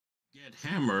get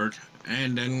hammered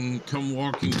and then come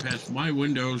walking past my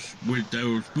windows with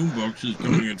those boomboxes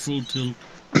going at full tilt,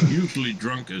 usually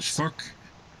drunk as fuck,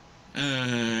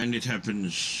 and it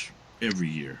happens every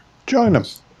year. Join them.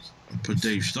 But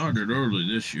they started early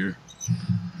this year.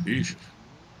 Jesus.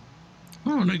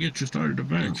 Oh, and I get you started the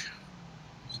back.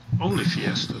 Only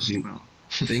Fiestas. No.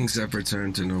 Things have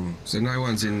returned to normal. So no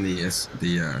one's in the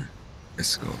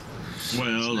escort.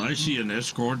 Well, I see an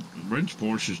escort. Brent's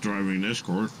Porsche is driving an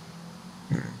escort.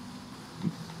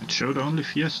 It showed only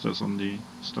Fiestas on the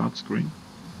start screen.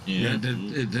 Yeah,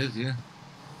 it did, yeah.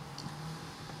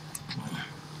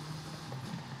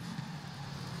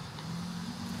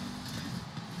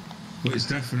 But it's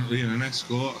definitely in an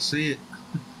escort, I see it.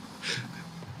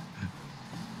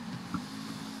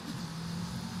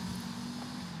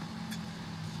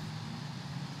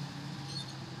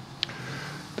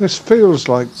 This feels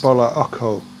like Bolo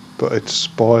Ocho, but it's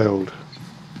spoiled.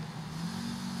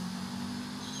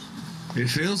 It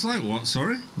feels like what,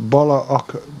 sorry? Bolo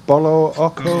Ocho. Bolo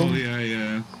Ocho? Oh,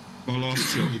 yeah. Bolo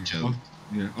Ocho.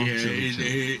 Yeah,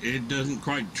 it doesn't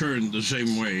quite turn the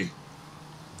same way.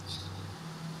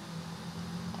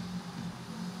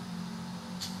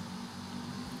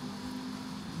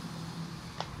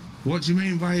 What do you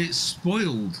mean by it's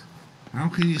spoiled? How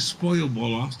can you spoil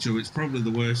Bolo Ocho? It's probably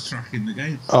the worst track in the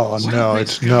game. Oh, no,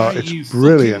 it's Guy, not. It's you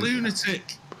brilliant.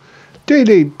 Lunatic.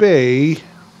 DDB.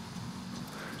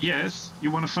 Yes, you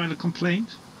want to file a complaint?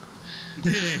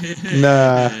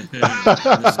 Nah.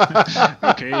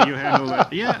 Okay, you handle that.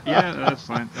 Yeah, that's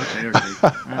fine. Okay.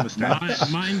 I understand.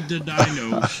 Mind the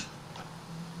dinos.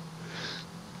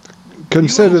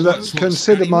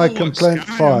 Consider my complaint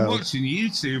Sky, filed. I'm watching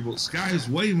YouTube, but Sky's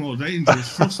way more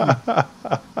dangerous, trust me.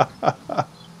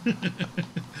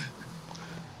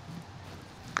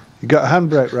 You got a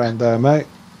handbrake round there, mate.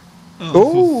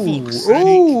 Oh, for fuck's sake.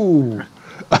 Ooh.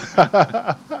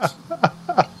 That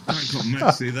got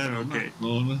messy there on that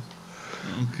corner.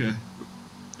 Okay.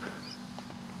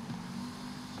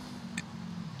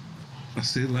 I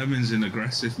see Lemon's in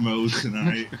aggressive mode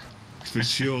tonight, for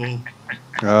sure.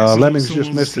 Lemming's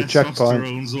just missed the checkpoint.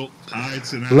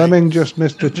 Lemming just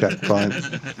missed the checkpoint.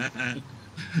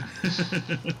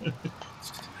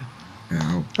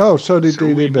 Oh, so did So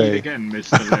we DDB. meet again,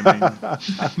 Mr. Lemming.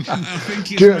 I think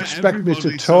he's Do you met expect me to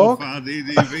everybody talk? So far,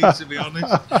 DDB, to be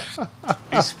honest.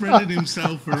 He's spreading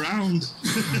himself around.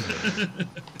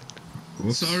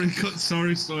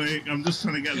 Sorry, Stoic. I'm just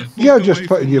trying to get the fuck You're away just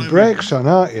putting from your Lemon. brakes on,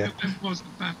 aren't you?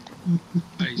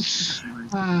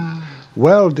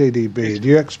 Well, DDB, do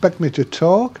you expect me to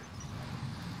talk?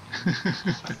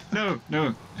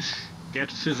 No. Get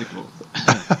physical.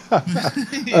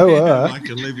 Like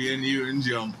Olivia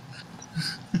Newton-John.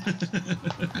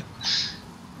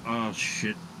 Oh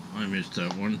shit, I missed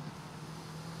that one.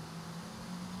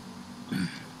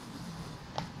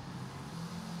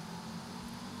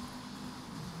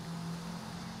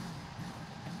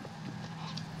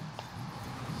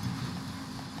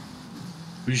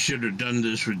 We should have done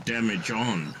this with damage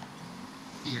on.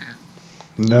 Yeah.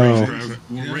 No.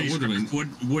 Racetrack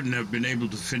wouldn't have been able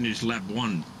to finish lap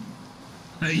 1.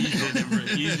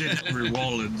 You did every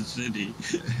wall in the city.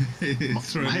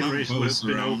 My race would have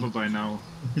been over by now.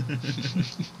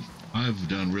 I've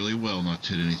done really well not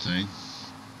to hit anything.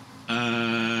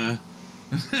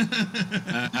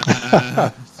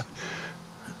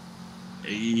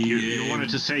 You wanted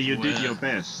to say you did your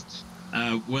best.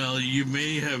 Well, you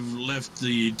may have left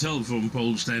the telephone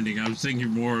pole standing. I was thinking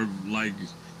more of like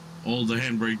all the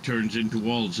handbrake turns into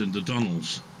walls in the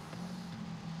tunnels.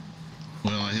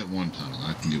 Well, I hit one tunnel,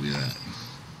 I can give you It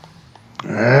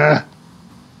that.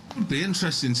 would be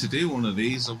interesting to do one of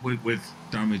these with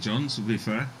damage on, to be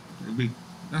fair.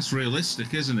 That's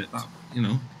realistic, isn't it? That, you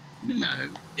know. No.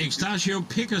 Extasio,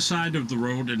 pick a side of the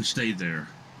road and stay there.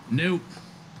 Nope.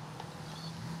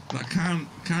 I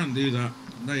can't do that.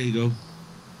 There you go.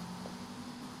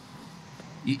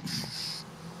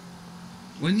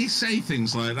 When you say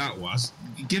things like that, Was,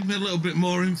 give me a little bit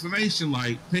more information,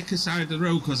 like pick a side of the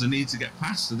road because I need to get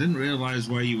past. I didn't realise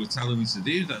where you were telling me to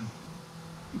do then.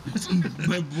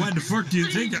 But why the fuck do you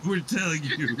think I was telling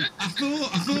you? I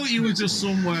thought you were just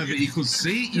somewhere that you could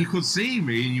see. You could see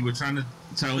me, and you were trying to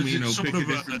tell me, you know, pick a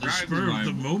different a spur driving of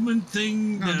the line. moment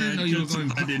thing. No, I didn't know you were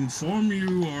going I'd inform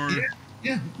you, or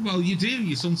yeah. Well, you do.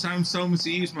 You sometimes tell me to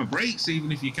use my brakes,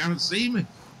 even if you can't see me.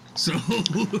 So.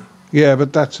 Yeah,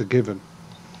 but that's a given.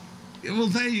 Yeah, well,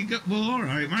 there you go. Well, all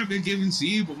right. It might be given to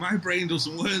you, but my brain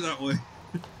doesn't work that way.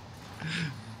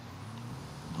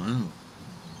 Wow.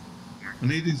 I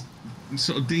needed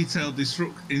sort of detailed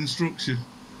instruction.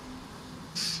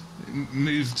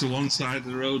 Move to one side of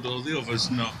the road or the other's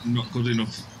not good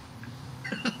enough.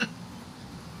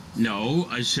 No,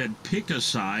 I said pick a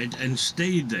side and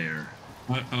stay there.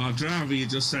 Our driver, you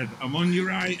just said, I'm on your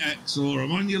right, X, or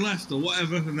I'm on your left, or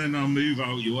whatever, and then I'll move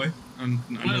out your way. And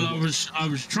I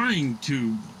was trying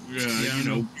to, you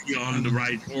know, be on the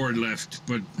right or left,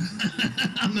 but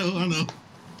I know.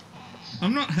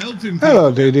 I'm not helping.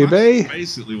 Hello, DDB.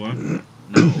 Basically, what? no.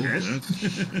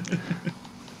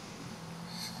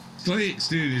 Slate's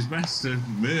doing his best to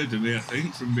murder me, I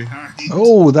think, from behind.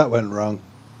 Oh, that went wrong.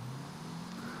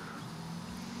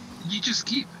 You just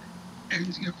keep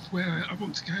ending up where I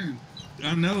want to go.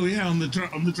 I know, yeah, on the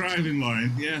driving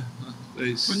line, yeah.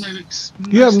 It's, Well, no, it's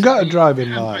You haven't got a mostly driving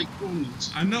line. handbrake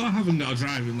corners. I know I haven't got a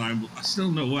driving line, but I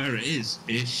still know where it is,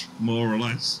 ish, more or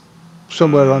less.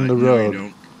 Somewhere on the no, road. you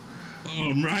don't. Oh,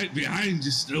 I'm right behind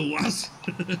you still, was.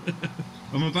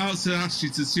 I'm about to ask you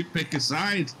to pick a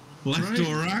side, left Right.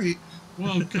 or right.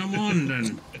 Well, come on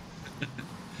then.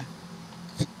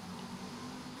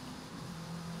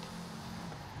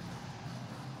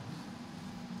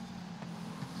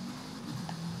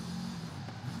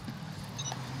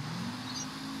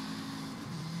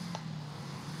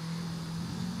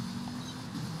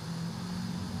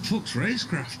 Fuck's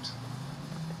racecraft.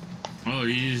 Oh,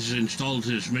 he's installed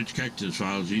his Mitch Cactus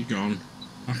files. He's gone.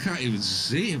 I can't even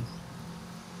see him.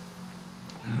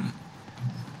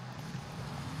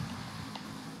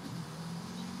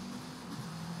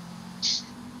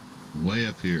 Way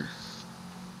up here.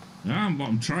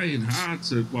 I'm trying hard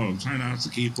to. Well, I'm trying hard to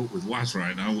keep up with Waz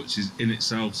right now, which is in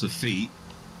itself a feat.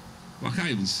 But I can't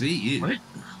even see you. What?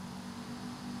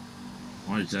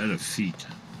 Why is that a feat?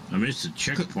 I missed a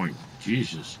checkpoint.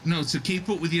 Jesus. No, to keep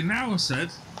up with you now. I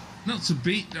said, not to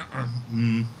beat. I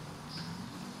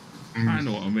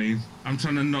know what I mean. I'm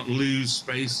trying to not lose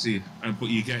space to you, but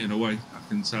you're getting away. I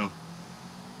can tell.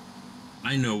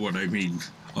 I know what I mean.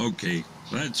 Okay,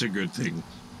 that's a good thing.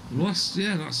 Well, that's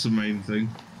the main thing.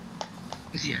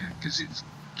 Yeah, because it's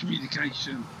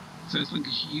communication. So as long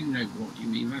as you know what you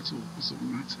mean, that's all that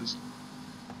matters.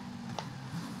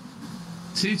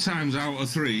 2 times out of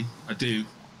 3, I do.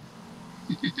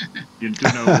 You do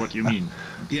know what you mean.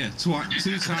 Yeah, 2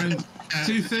 times,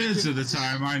 2/3 of the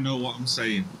time I know what I'm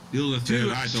saying. The other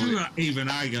third I don't. Even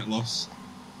I get lost.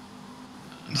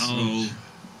 Oh,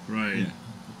 So, right. yeah.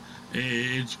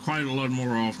 It's quite a lot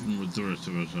more often with the rest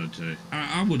of us, I'd say.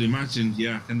 I would imagine,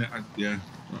 yeah.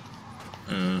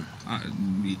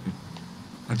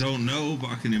 I don't know, but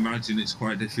I can imagine it's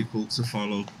quite difficult to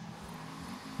follow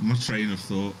my train of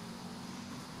thought.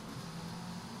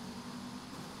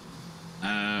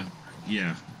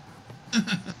 Yeah.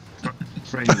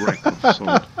 Train wreck of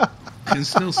sort. I can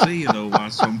still see you though,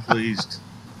 Waz, so I'm pleased.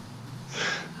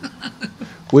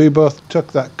 We both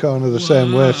took that corner the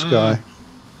same way, Sky.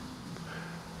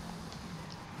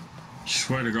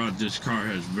 Swear to God, this car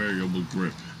has variable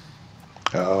grip.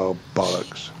 Oh,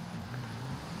 bollocks.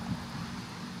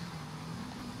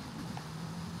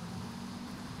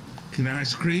 Can I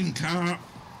scream car?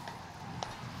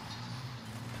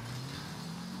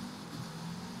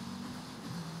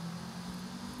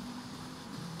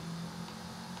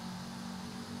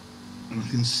 And I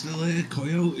can still hear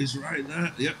coyotes right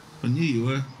there. Yep, I knew you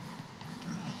were.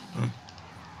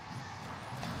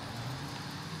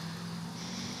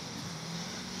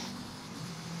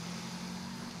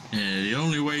 The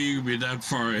only way you can be that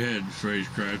far ahead,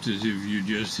 Spacecraft, is if you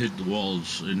just hit the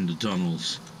walls in the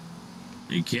tunnels.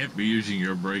 You can't be using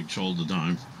your brakes all the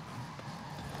time.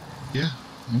 Yeah.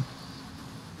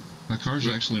 My car's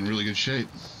actually in really good shape.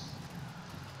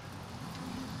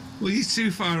 Well, you're too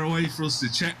far away for us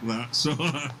to check that, so...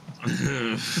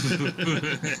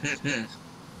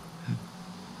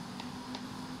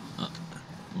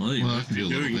 Well, you Well, I must can be do a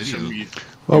little doing video.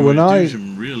 Well, when I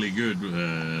some really good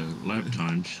lap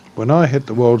times. when I hit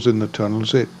the walls in the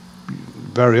tunnels, it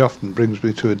very often brings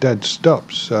me to a dead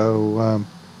stop. So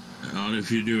Not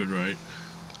if you do it right.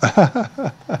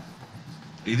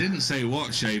 He didn't say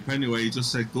what shape anyway, he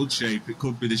just said good shape. It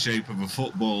could be the shape of a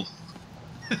football.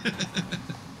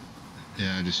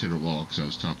 Yeah, I just hit a wall because I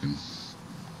was talking.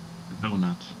 No,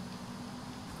 not.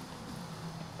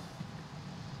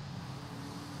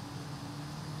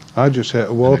 I just hit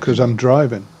a wall because I'm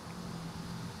driving.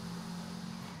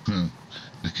 Huh.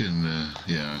 I can,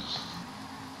 yeah.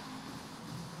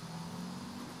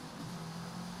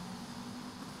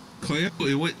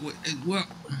 Coyote, what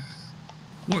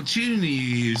tune are you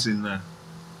using there?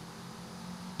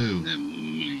 Who?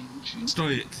 My tune,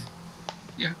 Stoic.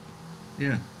 Yeah.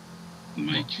 Yeah.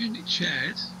 my tune is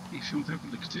shared, if you want to have a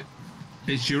look at it.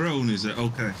 It's your own, is it?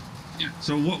 Okay. Yeah.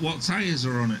 So what tyres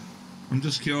are on it? I'm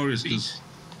just curious because...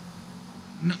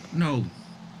 No.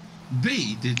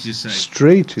 B, did you say?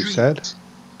 Street, he said.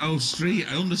 oh, street.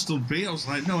 I understood B. I was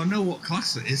like, no, I know what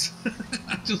class it is.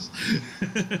 I just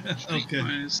okay.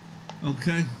 Players.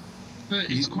 Okay. But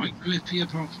it's quite grippy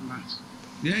apart from that.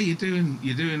 Yeah, you're doing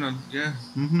yeah.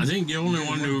 Mm-hmm. I think the only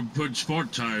one who put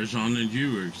sport tires on is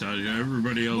you, excited.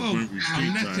 Everybody else went with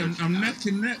street tires. I'm neck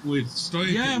and neck with Stoic.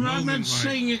 Yeah, but I'm not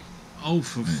saying it. Oh,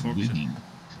 for fuck's sake.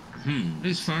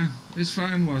 It's fine. It's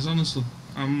fine, Waz, honestly.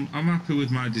 I'm happy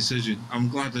with my decision. I'm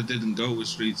glad I didn't go with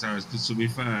street tires, because to be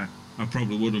fair, I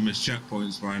probably would have missed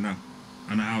checkpoints by now.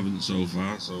 And I haven't so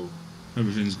far, so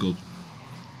everything's good.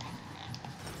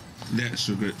 The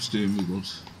extra grip's doing me good.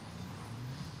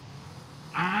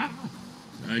 Ah!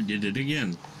 I did it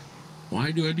again.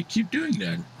 Why do I keep doing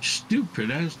that? Stupid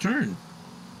ass turn.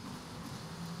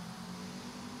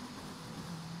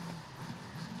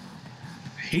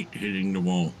 Hate hitting the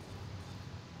wall.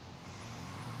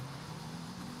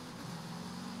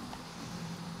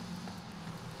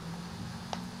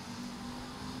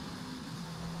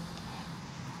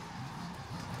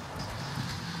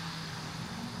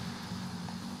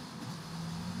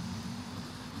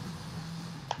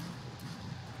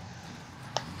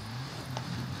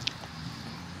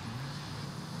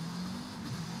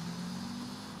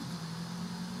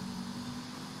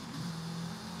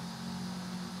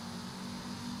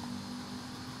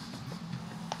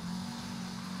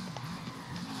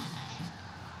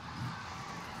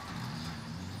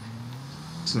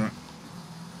 That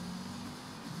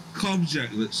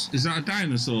object is that a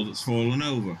dinosaur that's fallen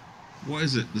over? What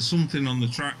is it? There's something on the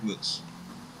track that's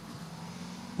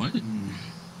what?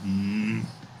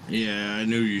 Yeah, I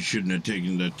knew you shouldn't have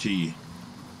taken that T.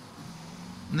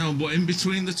 No, but in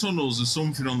between the tunnels there's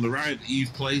something on the right that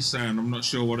you've placed there, and I'm not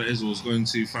sure what it is. I was going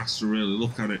too fast to really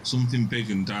look at it. Something big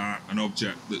and dark, an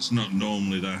object that's not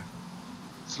normally there.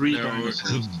 3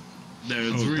 dinosaurs.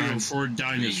 There are 3 or 4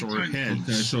 dinosaur heads.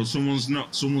 Okay, so someone's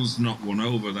knocked one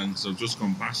over then, because I've just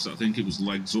gone past it. I think it was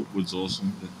legs upwards or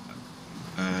something.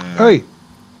 Hey!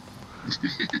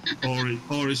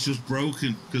 or it's just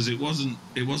broken, because it wasn't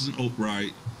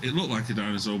upright. It looked like a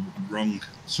dinosaur, but wrong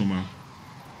somehow.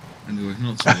 Anyway,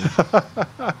 not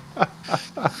to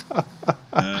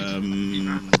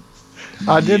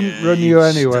I didn't run you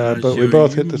anywhere, but we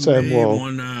both hit the same wall.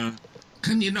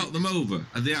 Can you knock them over?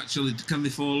 Can they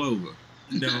fall over?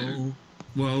 No.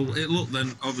 Well, it looked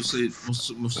then, obviously, it must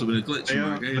have been a glitch in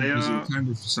my game, because they were kind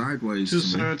of sideways.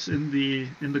 2/3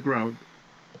 in the ground.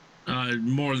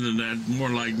 More than that, more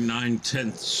like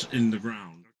 9/10 in the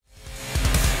ground.